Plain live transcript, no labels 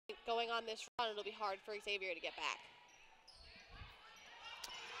going on this run, it'll be hard for Xavier to get back.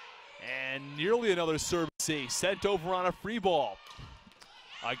 And nearly another service sent over on a free ball.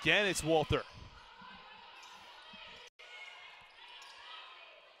 Again, it's Walter.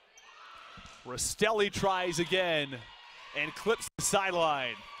 Rastelli tries again and clips the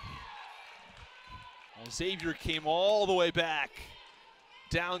sideline. Well, Xavier came all the way back.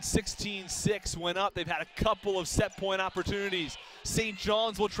 Down 16-6, went up. They've had a couple of set point opportunities. St.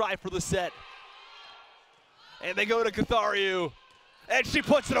 John's will try for the set. And they go to Cathariu. And she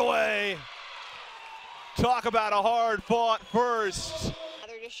puts it away. Talk about a hard-fought first.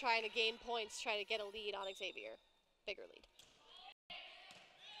 They're just trying to gain points, trying to get a lead on Xavier. Bigger lead.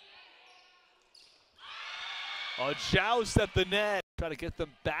 A joust at the net. Try to get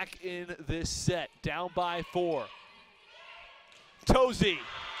them back in this set. Down by 4. Tozy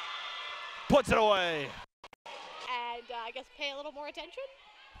puts it away. And I guess pay a little more attention.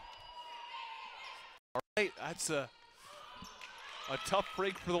 All right, that's a tough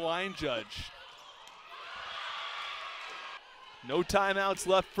break for the line judge. No timeouts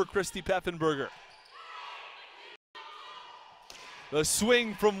left for Christy Peffenberger. The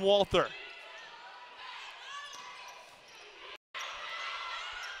swing from Walter.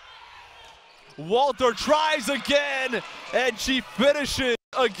 Walter tries again, and she finishes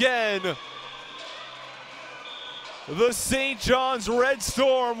again. The St. John's Red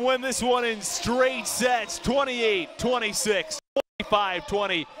Storm win this one in straight sets, 28-26,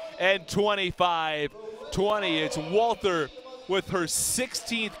 25-20, and 25-20. It's Walter with her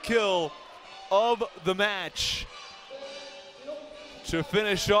 16th kill of the match to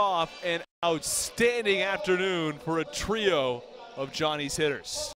finish off an outstanding afternoon for a trio of Johnny's hitters.